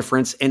major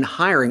difference in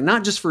hiring,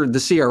 not just for the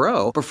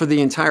CRO, but for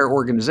the entire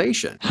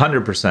organization.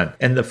 100%.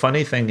 And the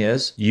funny thing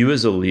is, you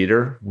as a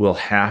leader will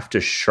have to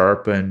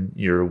sharpen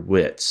your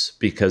wits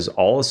because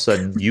all of a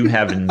sudden you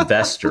have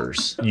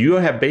investors. You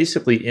have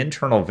basically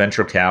internal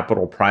venture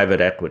capital,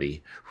 private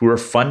equity who are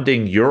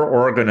funding your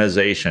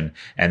organization,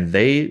 and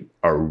they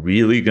are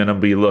really going to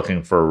be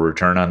looking for a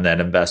return on that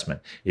investment.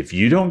 If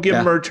you don't give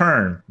them a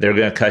return, they're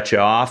going to cut you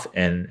off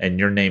and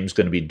your name's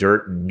going to be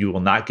dirt, and you will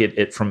not get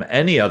it from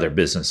any other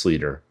business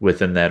leader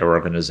within that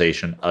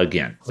organization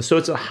again. So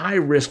it's a high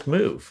risk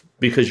move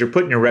because you're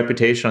putting your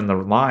reputation on the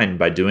line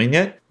by doing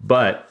it.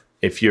 But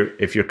if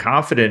you're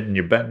confident and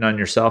you're betting on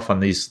yourself in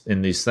these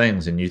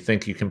things and you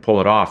think you can pull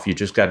it off, you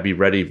just got to be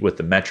ready with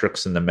the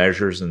metrics and the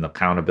measures and the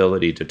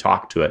accountability to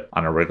talk to it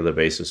on a regular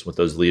basis with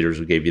those leaders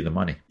who gave you the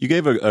money. You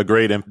gave a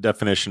great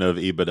definition of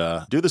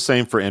EBITDA. Do the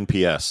same for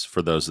NPS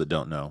for those that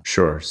don't know.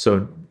 Sure.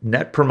 So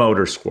Net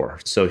Promoter Score.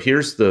 So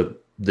here's the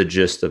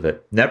gist of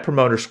it. Net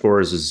Promoter Score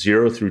is a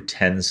 0 through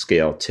 10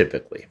 scale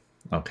typically.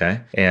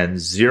 Okay. And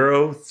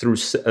 1 through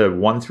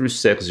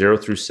 6, 0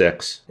 through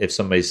 6, if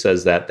somebody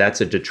says that,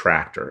 that's a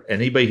detractor.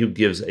 Anybody who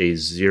gives a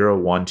 0,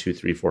 1, 2,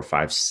 3, 4,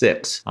 5,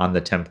 6 on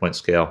the 10-point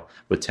scale,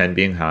 with 10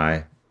 being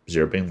high,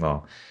 0 being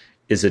low,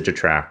 is a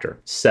detractor.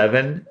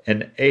 7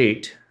 and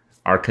 8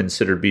 are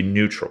considered to be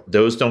neutral.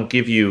 Those don't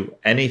give you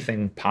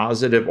anything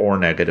positive or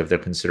negative. They're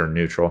considered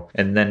neutral.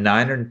 And then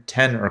 9 and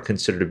 10 are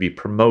considered to be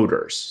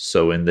promoters.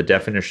 So in the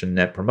definition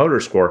Net Promoter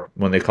Score,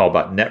 when they call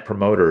about net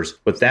promoters,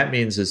 what that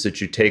means is that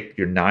you take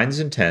your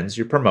 9s and 10s,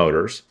 your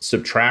promoters,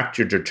 subtract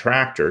your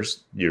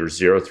detractors, your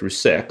 0 through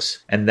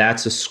 6, and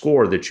that's a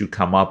score that you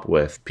come up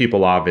with.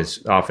 People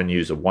often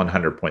use a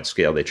 100-point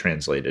scale. They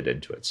translate it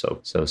into it. So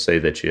say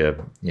that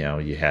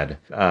you had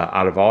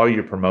out of all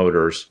your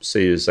promoters,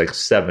 say it was like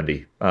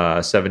 70 out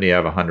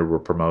of 100 were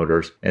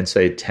promoters, and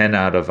say 10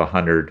 out of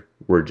 100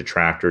 were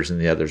detractors and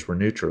the others were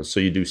neutral. So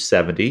you do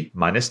 70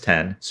 minus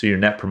 10. So your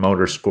net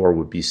promoter score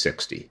would be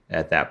 60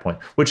 at that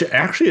point, which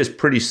actually is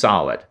pretty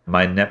solid.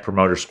 My net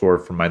promoter score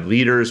for my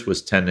leaders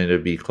was tending to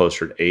be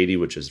closer to 80,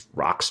 which is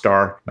rock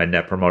star. My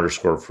net promoter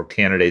score for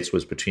candidates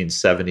was between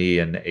 70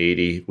 and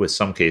 80, with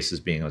some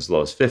cases being as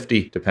low as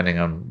 50, depending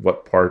on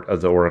what part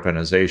of the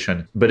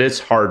organization. But it's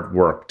hard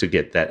work to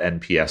get that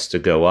NPS to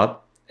go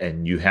up.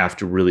 And you have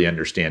to really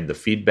understand the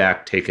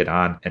feedback, take it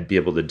on, and be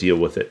able to deal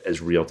with it as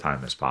real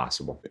time as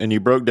possible. And you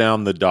broke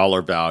down the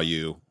dollar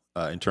value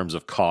in terms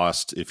of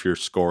cost if your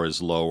score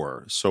is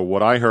lower. So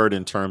what I heard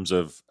in terms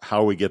of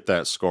how we get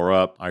that score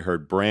up, I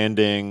heard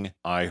branding,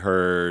 I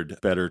heard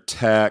better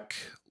tech,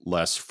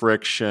 less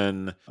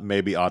friction,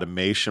 maybe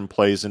automation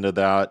plays into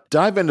that.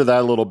 Dive into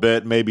that a little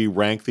bit, maybe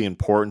rank the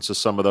importance of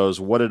some of those.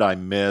 What did I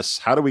miss?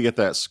 How do we get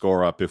that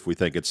score up if we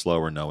think it's low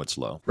or know it's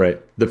low?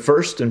 Right. The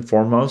first and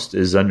foremost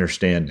is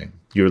understanding.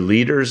 Your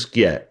leaders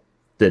get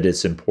that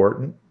it's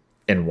important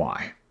and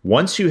why.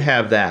 Once you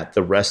have that,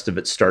 the rest of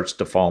it starts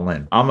to fall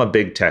in. I'm a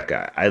big tech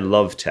guy. I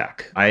love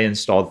tech. I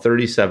installed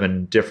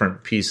 37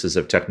 different pieces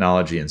of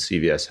technology in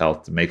CVS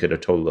Health to make it a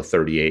total of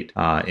 38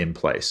 in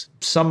place.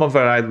 Some of it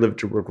I live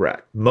to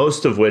regret,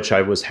 most of which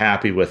I was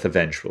happy with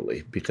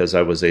eventually because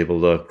I was able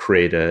to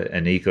create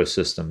an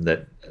ecosystem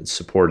that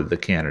supported the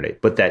candidate.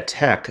 But that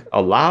tech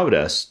allowed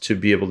us to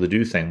be able to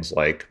do things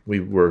like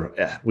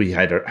we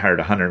had hired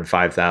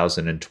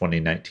 105,000 in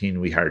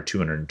 2019. We hired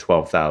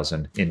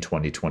 212,000 in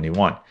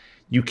 2021.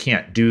 You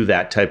can't do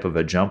that type of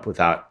a jump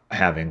without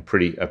having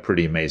a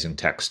pretty amazing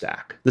tech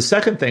stack. The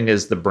second thing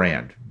is the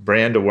brand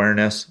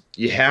awareness.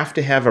 You have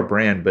to have a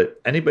brand,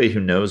 but anybody who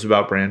knows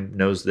about brand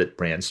knows that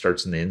brand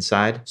starts in the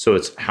inside. So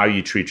it's how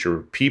you treat your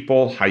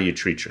people, how you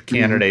treat your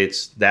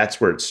candidates. That's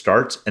where it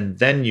starts. And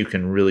then you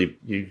can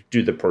you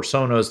do the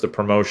personas, the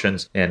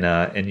promotions,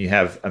 and you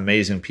have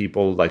amazing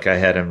people like I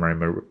had in my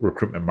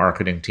recruitment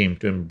marketing team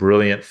doing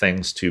brilliant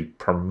things to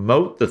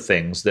promote the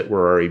things that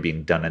were already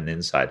being done on the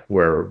inside,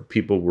 where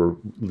people were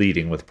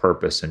leading with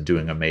purpose and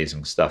doing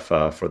amazing stuff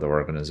for the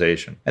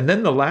organization. And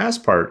then the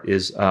last part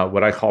is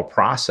what I call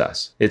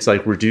process. It's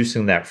like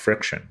reducing that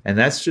friction. And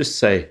that's just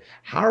say,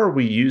 how are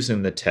we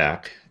using the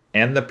tech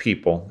and the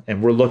people?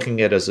 And we're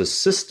looking at it as a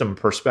system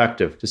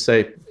perspective to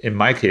say, in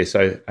my case,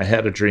 I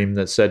had a dream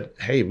that said,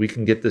 hey, we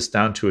can get this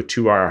down to a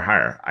 2-hour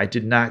hire. I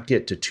did not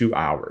get to 2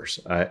 hours.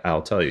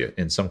 I'll tell you,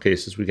 in some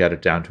cases, we got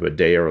it down to a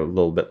day or a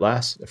little bit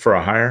less for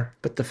a hire.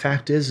 But the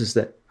fact is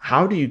that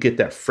how do you get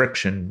that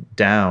friction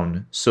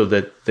down so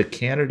that the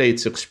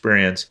candidate's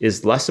experience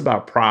is less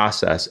about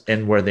process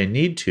and where they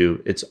need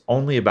to, it's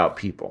only about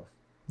people?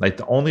 Like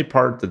the only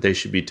part that they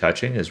should be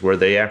touching is where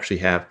they actually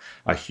have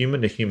a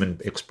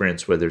human-to-human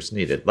experience, whether it's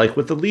needed, like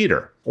with a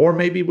leader or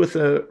maybe with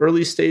an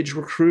early stage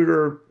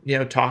recruiter,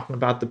 talking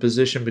about the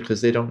position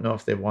because they don't know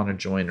if they want to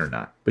join or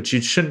not. But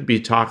you shouldn't be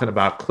talking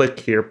about click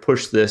here,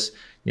 push this,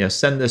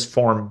 send this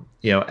form,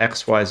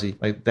 XYZ.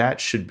 Like that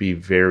should be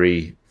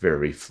very,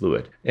 very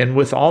fluid. And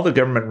with all the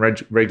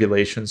government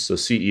regulations, so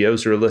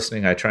CEOs who are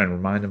listening, I try and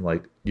remind them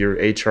like your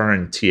HR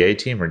and TA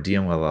team are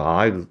dealing with a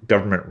lot of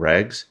government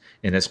regs.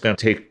 And it's going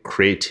to take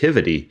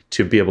creativity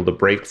to be able to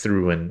break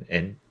through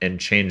and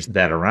change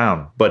that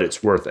around. But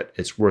it's worth it.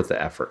 It's worth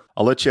the effort.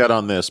 I'll let you out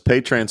on this.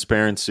 Pay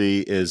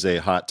transparency is a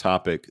hot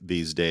topic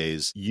these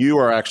days. You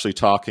are actually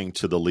talking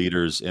to the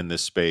leaders in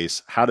this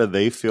space. How do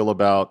they feel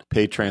about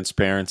pay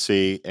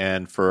transparency?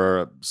 And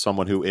for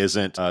someone who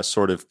isn't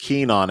sort of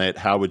keen on it,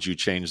 how would you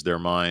change their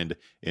mind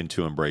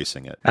into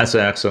embracing it? That's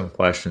an excellent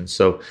question.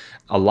 So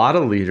a lot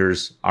of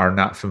leaders are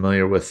not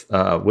familiar with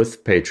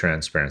pay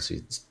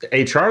transparency.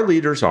 HR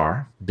leaders are,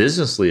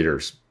 business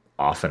leaders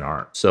often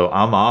aren't. So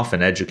I'm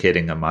often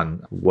educating them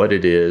on what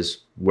it is,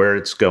 where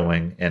it's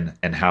going,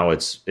 and how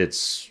it's a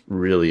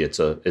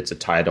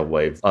tidal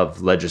wave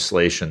of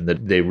legislation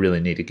that they really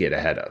need to get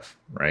ahead of,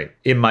 right?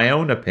 In my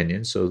own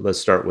opinion, so let's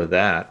start with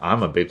that,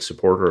 I'm a big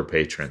supporter of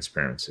pay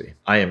transparency.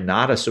 I am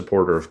not a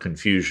supporter of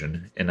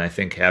confusion, and I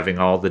think having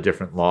all the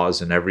different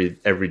laws in every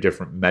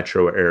different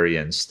metro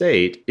area and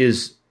state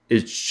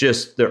it's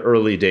just the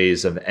early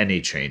days of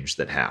any change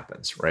that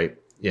happens, right?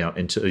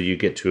 Until you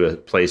get to a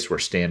place where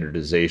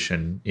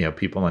standardization,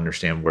 people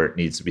understand where it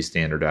needs to be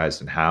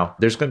standardized and how,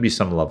 there's going to be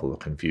some level of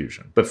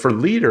confusion. But for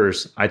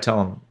leaders, I tell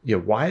them,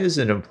 why is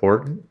it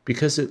important?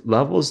 Because it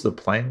levels the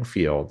playing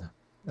field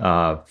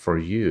for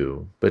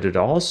you, but it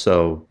opens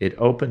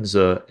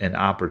an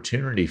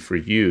opportunity for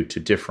you to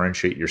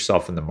differentiate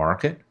yourself in the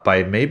market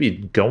by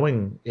maybe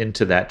going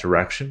into that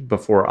direction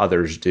before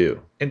others do.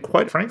 And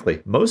quite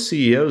frankly, most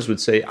CEOs would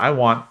say, I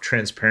want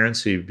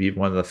transparency to be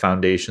one of the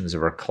foundations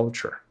of our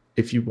culture.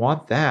 If you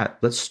want that,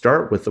 let's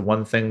start with the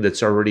one thing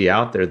that's already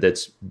out there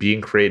that's being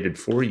created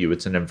for you.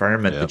 It's an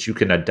environment that you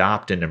can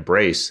adopt and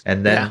embrace.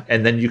 And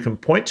then you can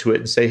point to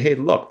it and say, hey,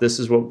 look, this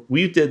is what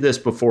we did this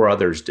before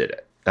others did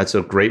it. That's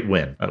a great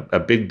win, a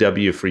big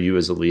W for you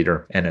as a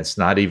leader. And it's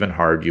not even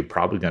hard. You're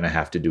probably going to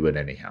have to do it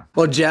anyhow.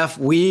 Well, Jeff,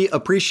 we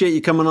appreciate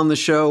you coming on the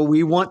show.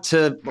 We're going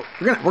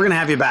to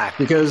have you back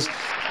because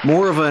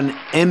more of an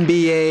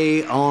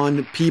MBA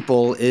on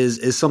people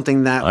is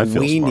something that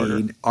we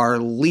need, our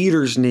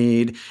leaders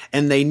need,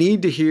 and they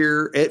need to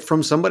hear it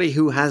from somebody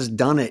who has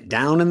done it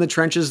down in the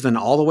trenches, then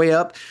all the way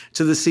up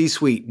to the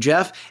C-suite.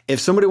 Jeff,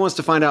 if somebody wants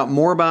to find out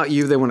more about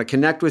you, they want to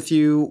connect with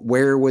you,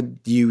 where would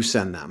you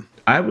send them?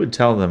 I would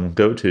tell them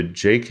go to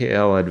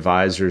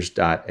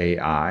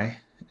jkladvisors.ai,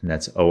 and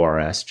that's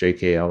ORS,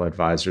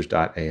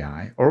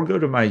 jkladvisors.ai, or go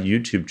to my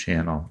YouTube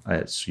channel.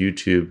 It's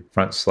YouTube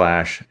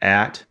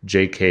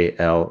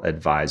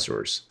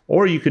 /@JKLAdvisors.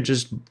 Or you could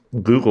just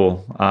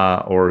Google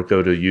or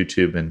go to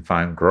YouTube and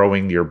find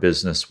Growing Your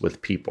Business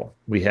with People.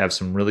 We have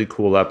some really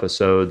cool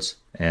episodes,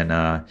 and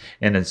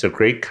it's a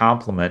great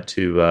complement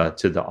to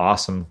the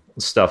awesome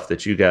stuff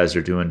that you guys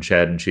are doing,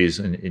 Chad and Cheese,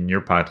 in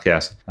your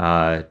podcast,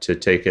 to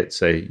take it,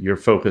 say, you're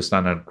focused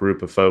on a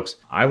group of folks.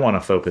 I want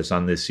to focus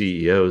on the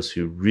CEOs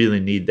who really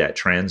need that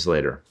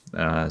translator.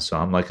 So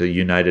I'm like a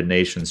United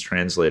Nations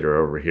translator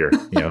over here,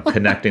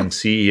 connecting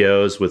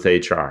CEOs with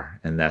HR,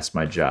 and that's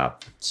my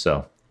job.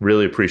 So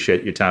really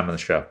appreciate your time on the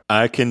show.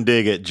 I can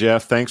dig it,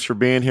 Jeff. Thanks for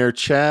being here.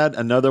 Chad,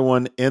 another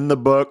one in the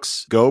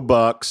books. Go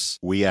Bucks.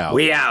 We out.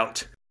 We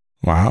out.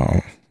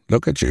 Wow.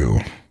 Look at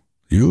you.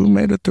 You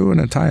made it through an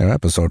entire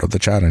episode of the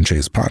Chad and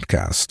Cheese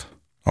podcast.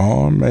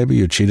 Or maybe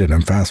you cheated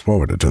and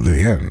fast-forwarded to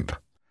the end.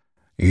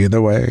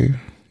 Either way,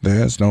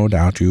 there's no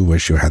doubt you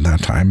wish you had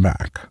that time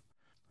back.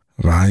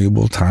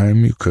 Valuable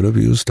time you could have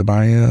used to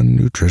buy a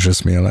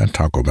nutritious meal at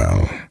Taco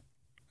Bell,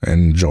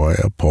 enjoy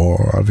a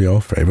pour of your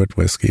favorite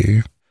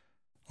whiskey,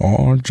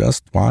 or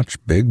just watch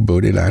big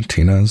booty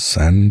Latinas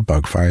and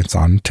bug fights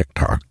on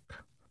TikTok.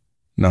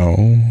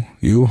 No,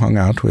 you hung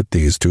out with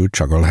these two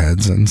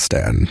chuckleheads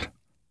instead.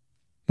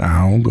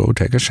 Now go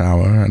take a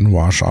shower and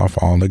wash off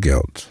all the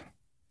guilt.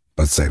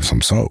 But save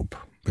some soap,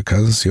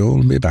 because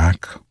you'll be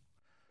back.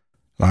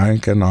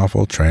 Like an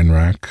awful train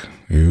wreck,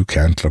 you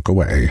can't look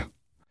away.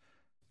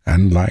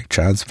 And like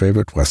Chad's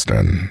favorite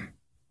Western,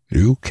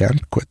 you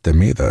can't quit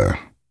them either.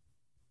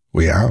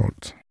 We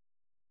out.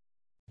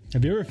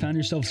 Have you ever found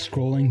yourself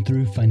scrolling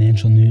through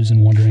financial news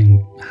and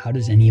wondering, how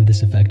does any of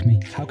this affect me?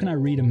 How can I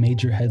read a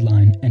major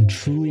headline and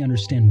truly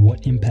understand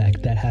what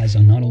impact that has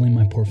on not only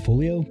my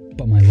portfolio,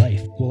 but my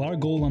life? Well, our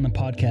goal on the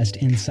podcast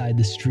Inside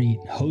the Street,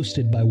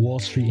 hosted by Wall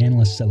Street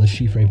analysts at Le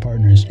Chiffre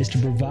Partners, is to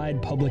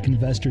provide public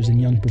investors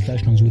and young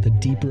professionals with a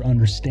deeper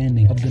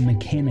understanding of the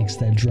mechanics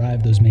that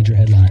drive those major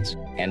headlines.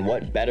 And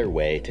what better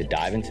way to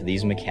dive into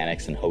these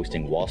mechanics than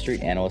hosting Wall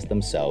Street analysts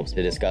themselves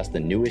to discuss the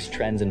newest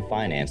trends in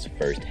finance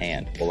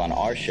firsthand? Well, on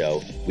our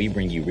show, we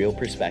bring you real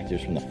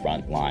perspectives from the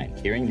front line.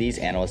 Hearing these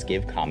analysts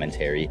give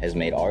commentary has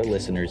made our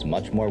listeners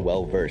much more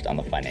well-versed on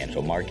the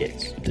financial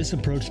markets. This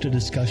approach to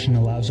discussion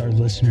allows our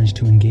listeners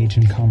to engage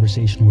in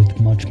conversation with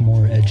much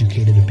more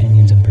educated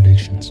opinions and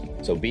predictions.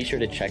 So be sure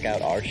to check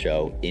out our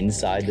show,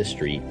 Inside the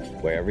Street,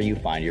 wherever you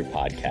find your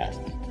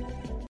podcasts.